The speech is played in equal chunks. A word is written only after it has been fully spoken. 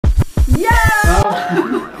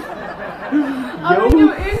a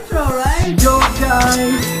new intro, right? Yo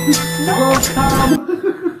guys, welcome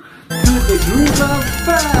to the Gruber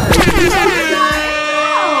Fest.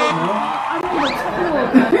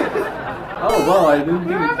 Oh wow, I didn't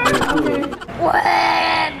think it was cool.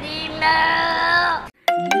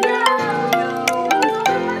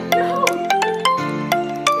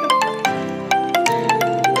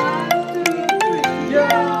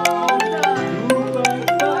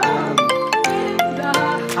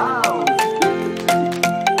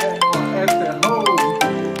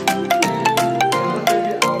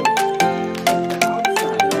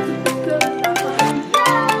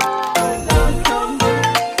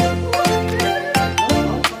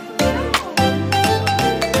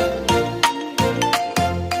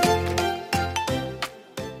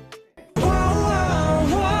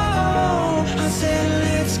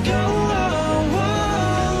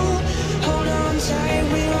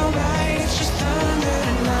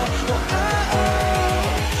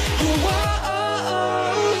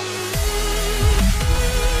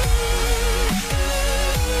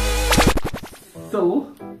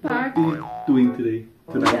 So, what are you doing today?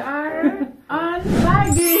 Tonight? We are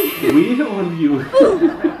unbagging! We or you?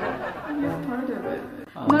 You're part of it.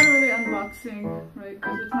 Not really unboxing, right?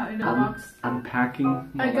 Because it's not in a box. Unpacking.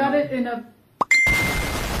 I got it in a...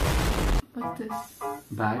 What's this?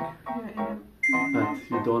 Bag? Yeah, But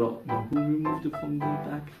your daughter, no, who removed it from the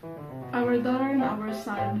bag? our daughter and our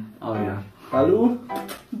son. Oh yeah. Balu?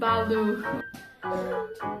 Balu.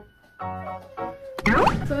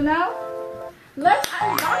 So now, let's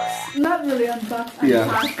unbox. Not really unbox,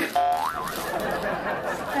 unpack.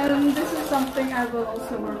 And this is something I will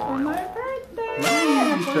also wear for my birthday.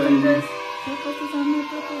 I'm putting this. Should I put this on my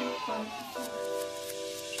birthday?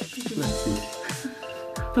 Let's see.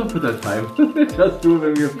 Don't put that time. Just do it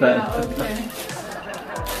when you're fat. Yeah, okay.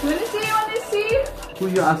 Wanna see? Who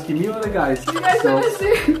you asking, me or the guys? You guys wanna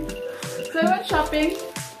see? So I went shopping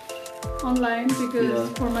online because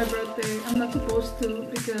for my birthday, I'm not supposed to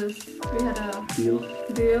because we had a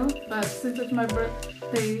deal. But since it's my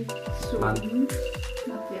birthday soon,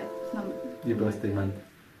 not yet. It's not your birthday month.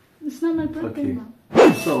 It's not my birthday month.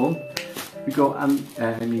 So we go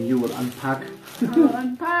you will unpack. I will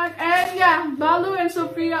unpack, and yeah, Balu and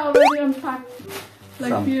Sophia already unpacked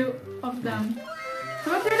like few of them.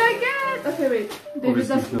 What did I get? Okay, wait.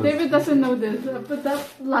 David doesn't know this. I put that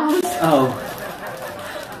last. Oh.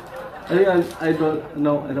 I don't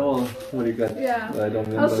know at all what you got. Yeah. I don't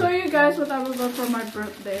remember. I'll show you guys what I will go for my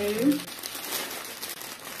birthday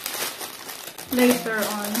later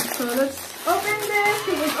on. So let's open this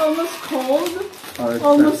because it's almost cold.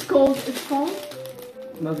 Almost cold. It's cold?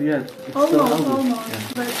 Not yet. It's almost. Yeah.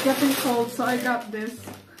 But it's getting cold, so I got this.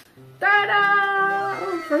 Ta-da!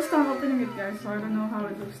 Oh, first time opening it, guys, so I don't know how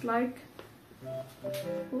it looks like.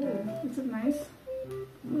 Oh, is it nice?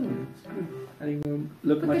 It's good. I think it will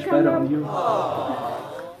look much better on you.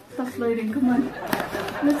 Stop sliding, come on.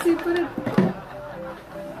 Let's see, put it.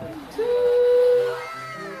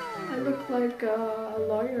 I look like a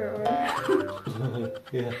lawyer or...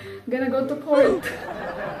 Yeah. Gonna go to court.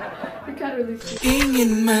 You can't really see.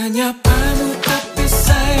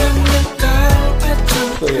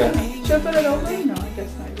 So yeah. Should I put it over? No, I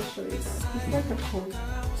guess not. Just show you. It's like a coat. I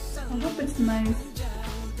hope it's nice.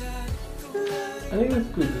 I think it's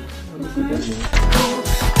good. It's nice.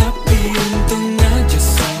 Tapi untung aja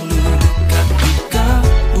selalu dekat di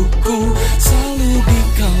kalbuku, selalu di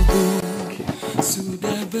kalbu.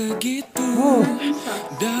 Sudah begitu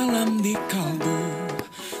dalam di kalbu,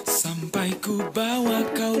 sampai ku bawa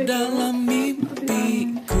kau dalam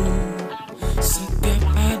mimpiku. Setiap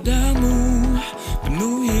adamu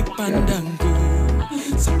penuhi pandangku,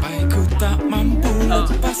 sampai ku tak mampu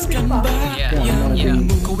lepaskan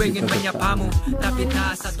bayangmu. Ku ingin menyapamu, tapi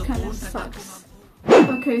tak satu pun kataku.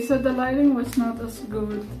 Okay, so the lighting was not as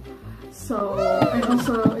good. So, and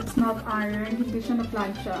also it's not iron, hindi siya na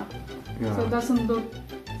plancha. So it doesn't look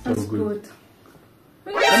as good.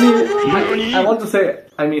 I want to say,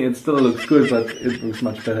 it still looks good, but it looks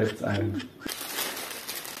much better if it's iron.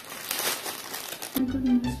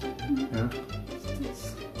 Yeah.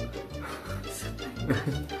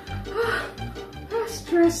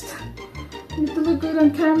 Stressed. I need to look good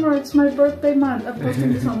on camera. It's my birthday month. I'm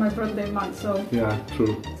posting this on my birthday month, so yeah,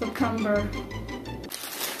 true. September.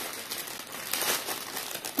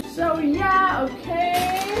 So yeah,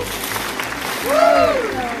 okay.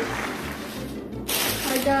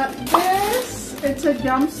 I got this. It's a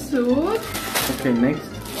jumpsuit. Okay,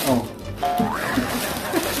 next. Oh.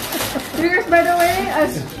 Because by the way,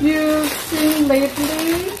 as you've seen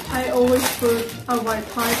lately, I always put a white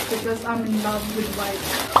heart because I'm in love with white.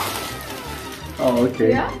 Oh, okay.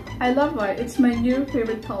 Yeah, I love white. It's my new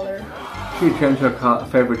favorite color. She changed her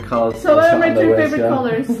favorite colors. So what are my three favorite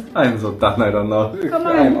colors? I'm so done, I don't know. Come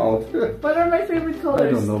on. I'm out. What are my favorite colors? I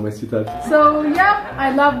don't know, my sweetheart. So yeah,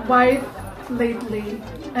 I love white lately.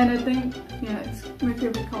 And I think, yeah, it's my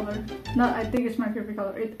favorite color. Not I think it's my favorite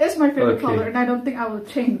color. It is my favorite color and I don't think I will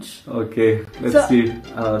change. Okay, let's see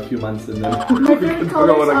a few months and then my favorite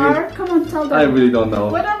colors are, come on, tell them. I really don't know.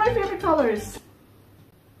 What are my favorite colors?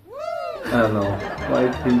 I don't know.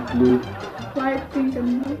 White, pink, blue. White, pink,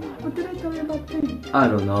 and blue. What did I tell you about pink? I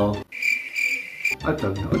don't know. I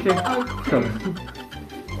don't know. Okay. Come.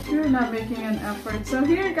 You're not making an effort. So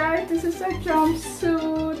here, guys, this is a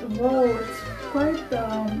jumpsuit. Whoa, it's quite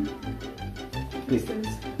Big.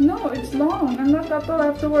 No, it's long. I'm not that tall. I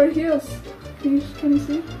have to wear heels. Can you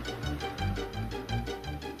see?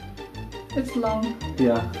 It's long.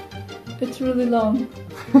 Yeah. It's really long.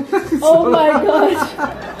 Oh my gosh!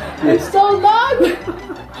 It's so long!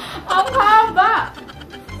 I'll have that!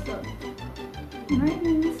 So,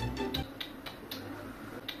 nice.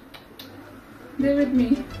 Date with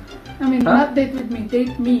me. I mean, not date with me,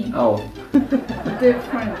 date me. Oh.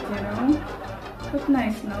 Different, you know? But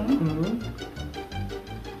nice, no?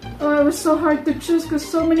 Oh, it was so hard to choose because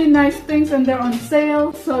so many nice things and they're on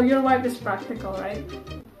sale. So your wife is practical, right?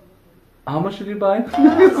 How much did you buy?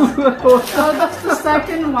 No. Oh, that's the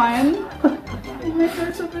second one. My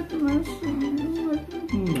hair's a bit messy.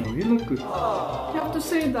 No, you look good. You have to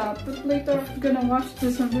say that, but later I'm gonna watch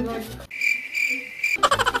this and be like...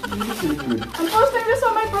 You look really good. I'm posting this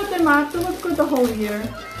on my birthday, Ma, to look good the whole year.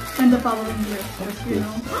 And the following year, you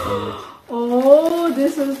know. Oh,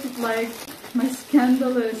 this is like my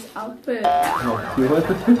scandalous outfit. Oh, you know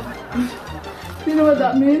what? You know what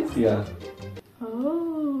that means? Yeah.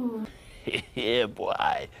 Oh. Yeah,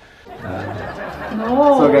 boy.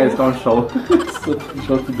 No. So guys, don't show. So don't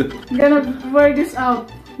show to the... I'm gonna wear this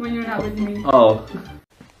out when you're not with me. Oh.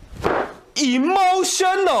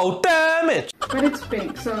 Emotional damage. But it's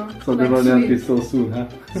pink, so So like they will not be sweet. so soon, huh?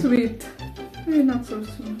 Sweet. Maybe not so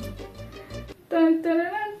soon. Dun, dun,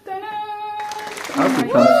 dun, dun, dun. Oh my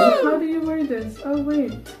gosh, how do you wear this? Oh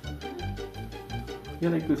wait. Yeah,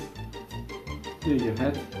 like this. Here, your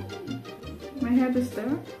head. My head is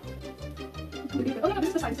there. Oh no, this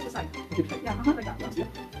is the side, this is the side. Yeah, like that.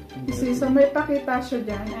 You see, so may pakita siya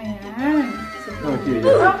dyan. Ayan. So, Oh, here,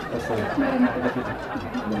 yeah. Oh, sorry. meron na. Okay.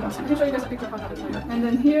 I can show you guys a picture of that. And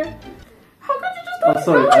then here. How could you just do Oh,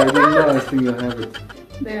 sorry, I didn't know. I think you have it.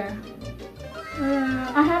 There.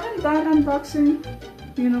 I haven't done unboxing,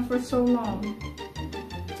 you know, for so long.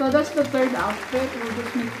 So that's the third outfit. We'll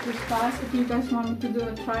just make this fast. If you guys want me to do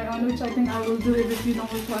a try on, which I think I will do it if you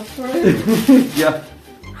don't request for it. Yeah.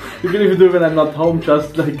 You can even do it when I'm not home,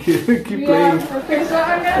 just like keep playing. Okay, so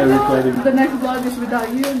I'm gonna do the next vlog is without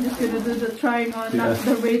you. I'm just gonna do the trying on, not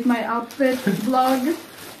the rate my outfit vlog.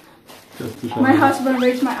 Just to show My you. husband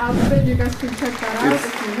rates my outfit. You guys can check that out if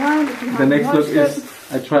you want. If you The haven't next look watched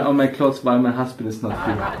is I try on my clothes while my husband is not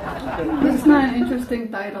here. This is not an interesting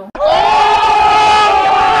title.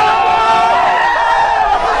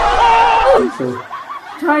 So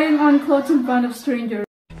Trying on clothes in front of strangers.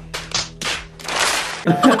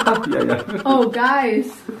 yeah. Oh, guys.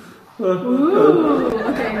 Ooh.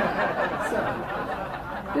 Okay. So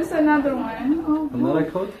this is another one. Oh, Another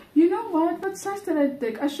coat? you know what? What size did I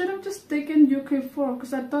take? I should have just taken UK4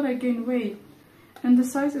 because I thought I gained weight. And the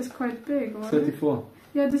size is quite big. What? 34.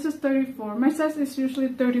 Yeah, this is 34. My size is usually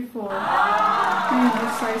 34. And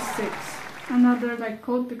this size 6. Another like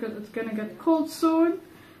coat because it's gonna get cold soon.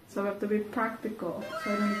 So I have to be practical.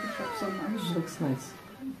 So I don't need to shop so much. Looks nice.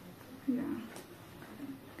 Yeah.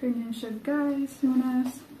 Ganyan siya, guys.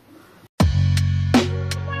 Jonas.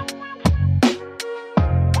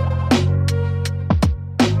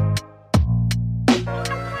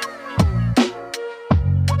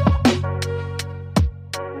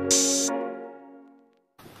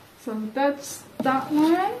 So that's that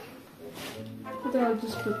one. But I'll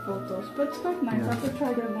just put photos. But it's quite nice. I have to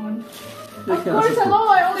try them on. Yeah, Of course, hello,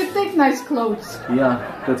 I only take nice clothes.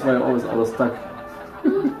 Yeah, that's why I always stuck.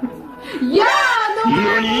 Yeah, the one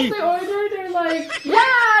I mostly ordered, they're like,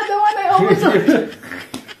 yeah, the one I always ordered.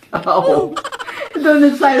 Ow! Don't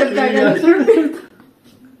inside of that repeat.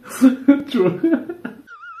 True.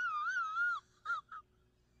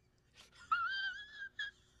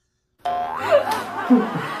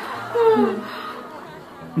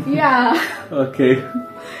 Yeah. Okay.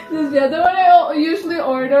 This, yeah, the one I usually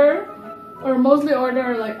order, or mostly order,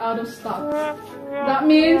 are like out of stock. That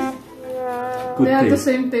means Good they have the taste.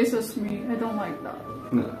 same taste as me. I don't like that.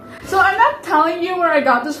 No. So I'm not telling you where I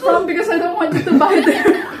got this from because I don't want you to buy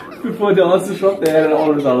there. Before the answer shot, they had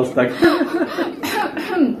always all stuck.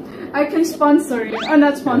 I can sponsor you.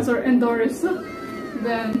 Not sponsor, endorse.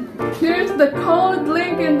 Then here's the code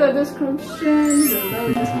link in the description.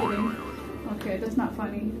 No, just kidding. Okay, that's not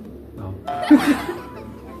funny. No.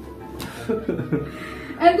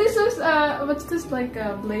 And this is what's this, like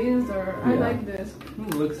a blazer? I like this.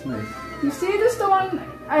 Looks nice. You see, this is the one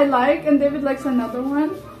I like, and David likes another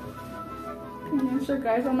one. Can you show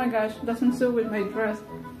guys? Oh my gosh, doesn't suit with my dress.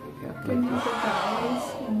 Yeah. Can you show guys?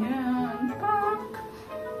 Yeah. Pak.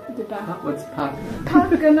 Diba? What's pak? Pak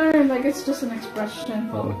ganun, like it's just an expression.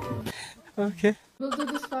 Oh, okay. We'll do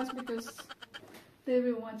this fast because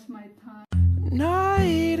David wants my time.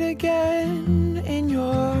 Night again in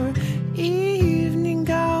your evening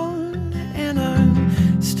gown, and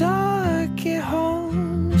I'm stuck at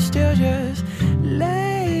home, still just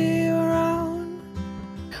lay around.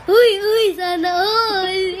 Uy, uy, sana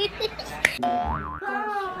all.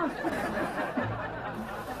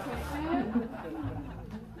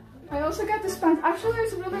 I also got this pants. Actually,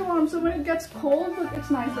 it's really warm, so when it gets cold, it's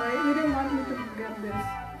nice, right? You didn't want me to get this.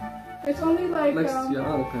 It's only like Yeah,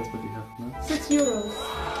 all depends what you have now. €6.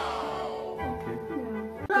 Okay.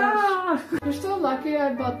 Yeah. You're still lucky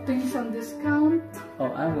I bought things on discount.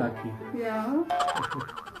 Oh, I'm lucky. Yeah.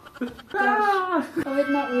 Oh, wait,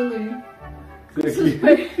 not really.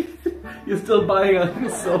 Exactly. You're still buying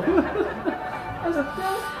it, so. I'm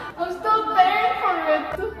still paying for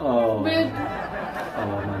it. Oh. With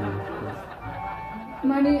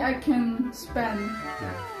Money. money I can spend.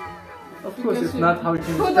 Yeah. Of course, it's not how you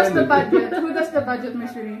can Who spend does the it. budget? Who does the budget, my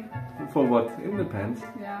sweetie? For what? It depends.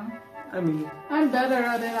 Yeah. I mean. I'm better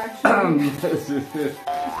at it, actually. This is it.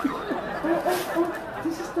 Oh,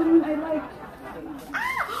 this is the one I like.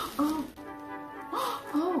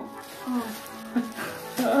 Oh.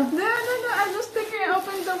 No, I'm just thinking I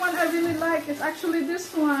opened the one I really like. It's actually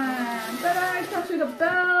this one. Ta-da, it comes with a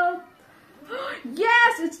belt.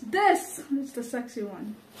 Yes, it's this. It's the sexy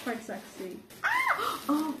one. Quite sexy.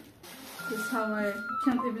 Oh, this is how I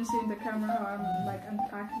can't even see in the camera how I'm like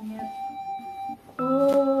unpacking it.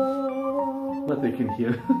 Oh. But they can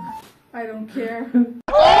hear. I don't care.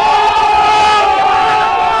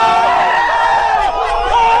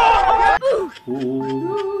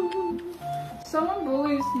 Ooh. Someone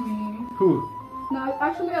bullies me. Who? Now,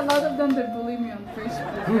 actually, a lot of them they bully me on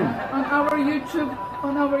Facebook. On our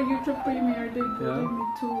YouTube premiere, they bully me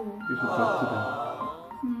too. You should talk to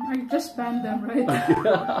them. I just banned them, right?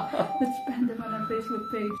 Let's ban them on our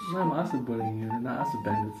Facebook page. No, I'm also bullying you, not also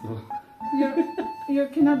bandit, so. You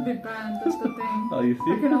cannot be banned. That's the thing. Oh, you I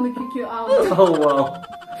see? can only kick you out. Oh, wow.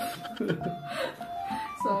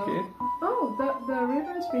 So. Okay. Oh, the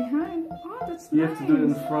ribbon's behind. Oh, that's You nice. have to do it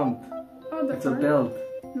in front. Oh, the It's a front? belt.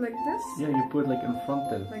 Like this? Yeah, you put like in front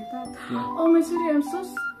then. Like that. Yeah. Oh, my sweetie, I'm so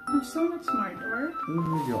much smarter.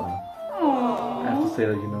 You are. Oh. I have to say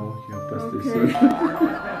that, you know, your birthday Okay. soon.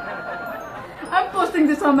 I'm posting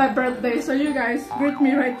this on my birthday, so you guys greet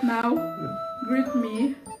me right now. Greet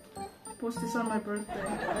me. Post this on my birthday.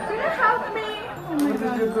 Can you help me? Oh my What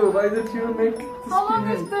god. did you do? Why did you make this How long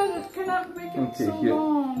behind? is this? It cannot make it Okay, so here.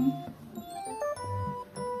 long.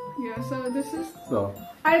 Yeah, so this is. So,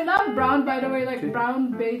 I love brown, by the way, like Okay.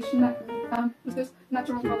 brown, beige, is this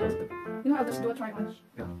natural colors. You know, I'll just do a try on.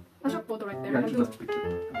 yeah. I'll show a photo right there. Yeah, I'll you do- just pick it.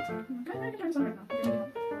 Can I turn some right now?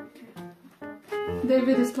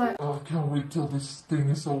 David is like, I can't wait till this thing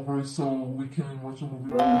is over so we can watch a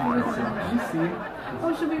movie. You see?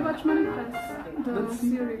 oh, should we watch Manifest? The Let's see.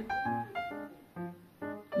 series.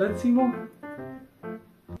 Let's see more.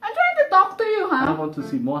 I'm trying to talk to you, I huh? want to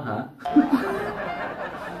see more, huh?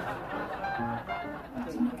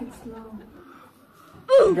 Let's make it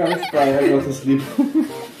slow. Guys, bye. I go to sleep. So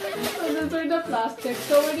these are the plastic.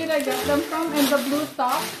 So where did I get them from? And the blue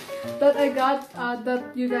top that I got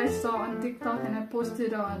that you guys saw on TikTok and I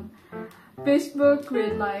posted on Facebook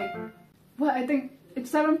with like, well, I think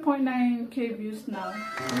it's 7.9k views now.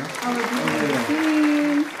 Our behind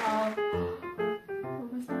scenes of,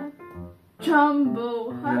 what was that?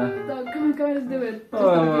 Jumbo. How do you talk? Come on, let's do it.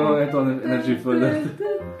 Oh, I don't have energy for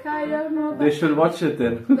that. Kaya mo ba? They should watch it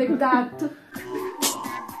then. Like that.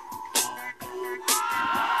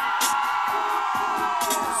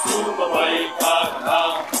 Sumabay ka na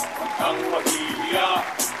ang maghihiya.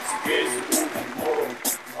 Sige, subukan mo,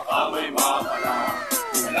 baka may mapala.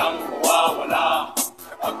 Walang mawawala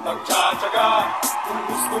kapag nagtsatsaga. Kung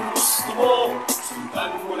gustong gusto mo,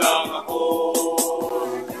 sundan mo lang ako.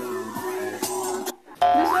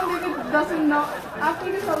 This one David doesn't know. After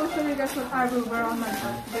this, I will show you guys what I will wear on my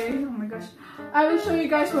birthday. Oh my gosh. I will show you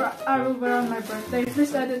guys what I will wear on my birthday.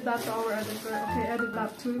 Please edit that to our editor. Okay, edit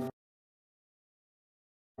that too.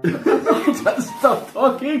 Just stop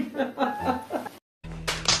talking.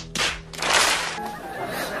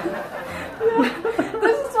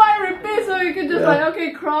 This is why I repeat, so you can just like,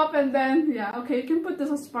 okay, crop and then, yeah, okay, you can put this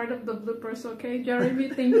as part of the bloopers, okay? Jeremy,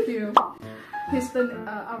 thank you. He's the,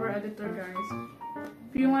 our editor, guys.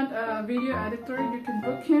 If you want a video editor, you can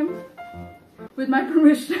book him with my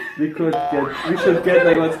permission. We should get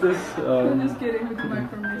like, what's this? I'm just kidding, with my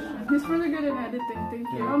permission. He's really good at editing, thank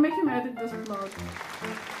you. I'll make him edit this vlog.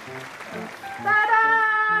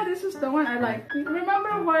 Ta-da! This is the one I like.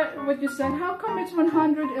 Remember what you said? How come it's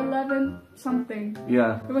 111 something?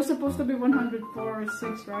 Yeah. It was supposed to be 104 or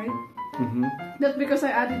 6, right? Mm-hmm. That's because I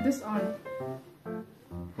added this on.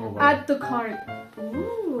 Oh, wow. Add to cart.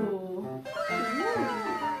 Ooh.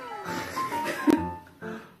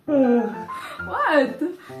 What?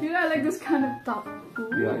 You know, I like this kind of top. Ooh.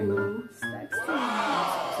 Yeah, I know. Sexy.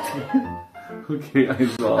 Okay, I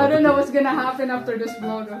saw. I don't know what's gonna happen after this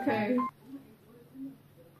vlog, okay?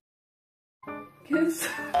 Kiss.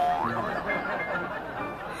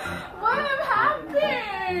 What am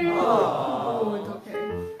happy? Oh, it's okay.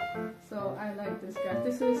 So I like this, guys.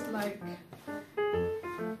 This is like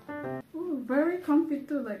very comfy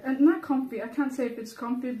too. Like, and not comfy. I can't say if it's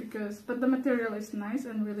comfy but the material is nice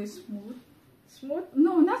and really smooth. Smooth?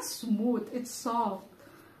 No, not smooth. It's soft.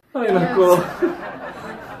 Ay, yes. nako.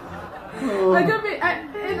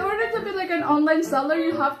 In order to be like an online seller,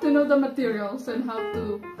 you have to know the materials and how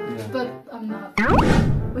to. Yeah. But I'm not.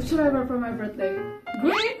 What should I wear for my birthday?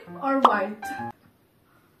 Green or white?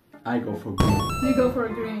 I go for green. You go for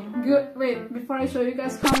green. Good. Wait, before I show you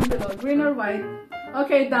guys, comment below. Green or white?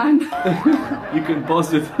 Okay, done. You can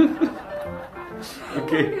pause it.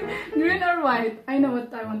 Okay. Green or white? I know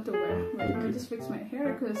what I want to wear. Wait, let me just fix my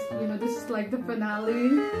hair because, you know, this is like the finale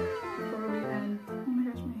before we end. Oh my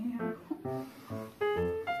gosh, my hair.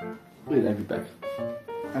 Wait, I'll be back.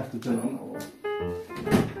 I have to turn on.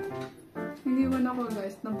 Iniwan ako,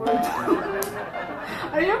 guys. Na-bored.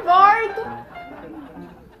 Are you bored?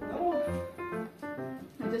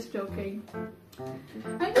 I'm just joking.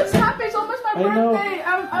 I'm just happy. It's almost my birthday.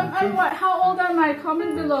 I'm what? How old am I?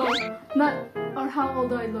 Comment below. Not or how old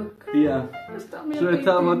do I look? Yeah. Just tell me. Should I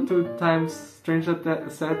tell what 2 times Stranger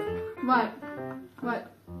said? What?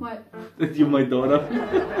 That you're my daughter.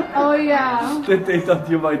 Oh yeah. That they thought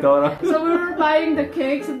you're my daughter. So we were buying the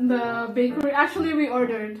cakes in the bakery. Actually, we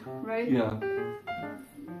ordered, right? Yeah.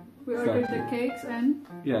 We ordered the cakes and.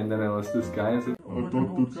 Yeah, and then I was this guy. I said, I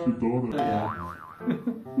thought that's your daughter. yeah.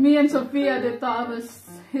 Me and Sophia, they thought I was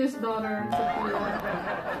his daughter, Sophia.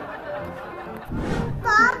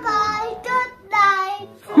 Bye-bye, good night.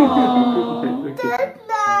 Aww. Okay. Good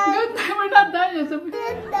night. Good night, we're not done yet, Sophia.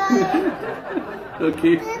 Good night.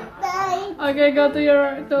 Okay. Good night. Okay, go to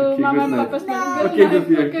your, Mama and Papa's night. Okay, good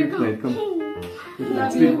night. Okay, Good go. night. Come. Good night.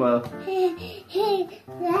 Love Sleep you. well.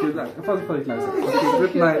 Good night. Fall nice. Okay,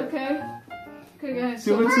 good night. Okay. Okay, guys.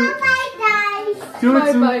 See you Bye, soon. guys. See you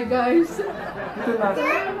soon. Bye-bye, guys. Good night.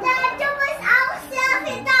 That was our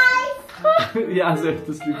selfie, guys. Yeah, so I have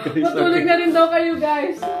to sleep, guys. Matulog Okay. na rin daw kayo,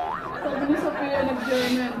 guys. Sabi ni Sophia,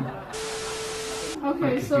 nag-German.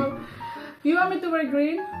 Okay, so, you want me to wear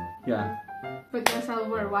green? Yeah. But yes, I'll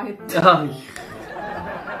wear white. Ah,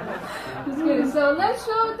 Just kidding. So, let's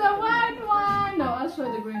show the white one. No, I'll show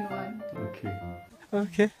the green one. okay.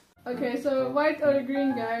 Okay. Okay, so white or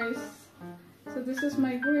green, guys. So this is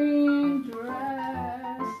my green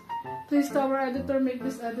dress. Please tell our editor make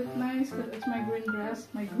this edit nice because it's my green dress.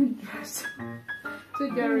 My green dress. To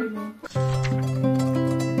Jeremy.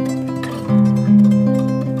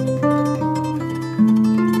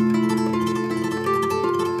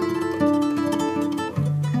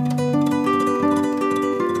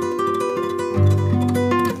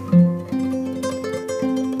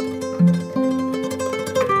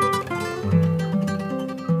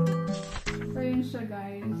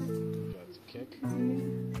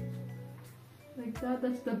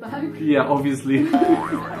 That's the bag. Yeah, obviously.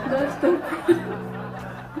 That's the.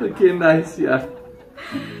 Okay, nice, yeah.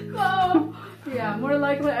 So, yeah, more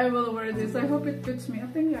likely I will wear this. I hope it fits me. I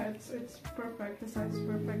think, yeah, it's perfect. The size is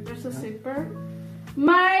perfect. There's a zipper.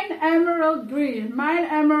 Mine emerald green.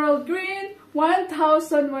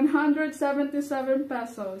 1,177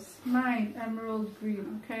 pesos. Mine emerald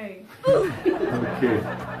green. Okay. Okay.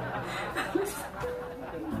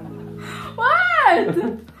 What?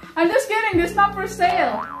 I'm just kidding. This is not for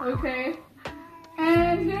sale. Okay.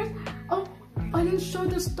 And here's. Oh, I didn't show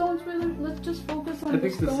the stones. Really. Let's just focus on the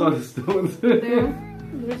stones. I think the stones.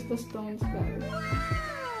 There's the stones, guys.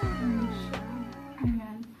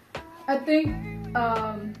 I think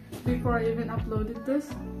before I even uploaded this,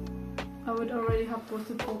 I would already have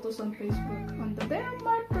posted photos on Facebook on the day of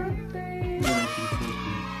my birthday. Yeah, I think so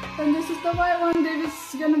too. And this is the white one.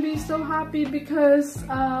 David's gonna be so happy because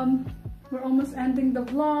we're almost ending the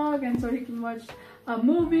vlog, and so he can watch a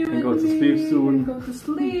movie with me. Go to sleep soon. And go to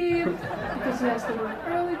sleep because he has to work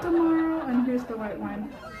early tomorrow. And here's the white one.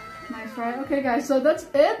 Nice, right? Okay, guys. So that's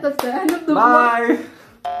it. That's the end of the vlog.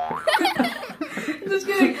 Just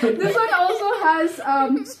kidding. This one also has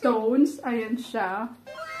stones. Ayan siya.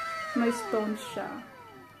 May stones siya.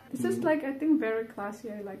 This is like, I think, very classy.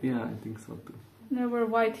 I like it. Yeah, I think so too. And I wear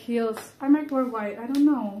white heels. I might wear white. I don't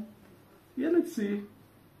know. Yeah, let's see.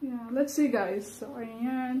 Yeah, let's see, guys. So,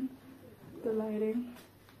 ayan. The lighting.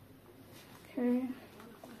 Okay.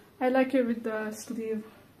 I like it with the sleeve.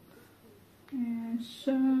 And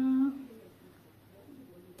siya.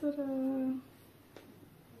 Ta-da.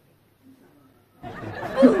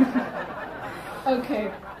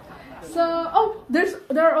 Okay. So, oh,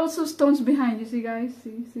 there are also stones behind. You see, guys?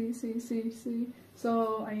 See.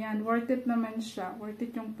 So, ayan, worth it naman siya. Worth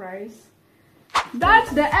it yung price. That's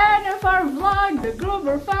the end of our vlog. The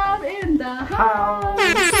Gruber found in the house.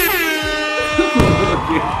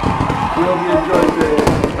 We hope you enjoyed the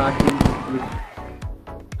packing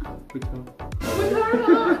with her. With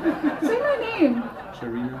her, say my name.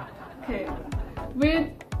 Sharina. Okay. With,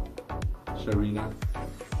 Sharina.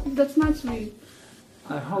 that's not sweet.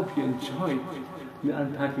 I hope you enjoyed the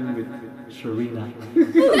unpacking with Sharina.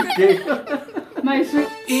 Okay. My sweet.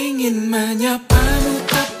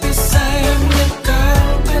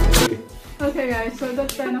 Okay, guys, so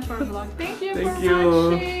that's the end of our vlog. Thank you for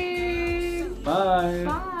watching. Bye.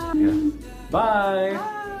 Bye. Yeah. Bye.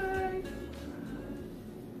 Bye.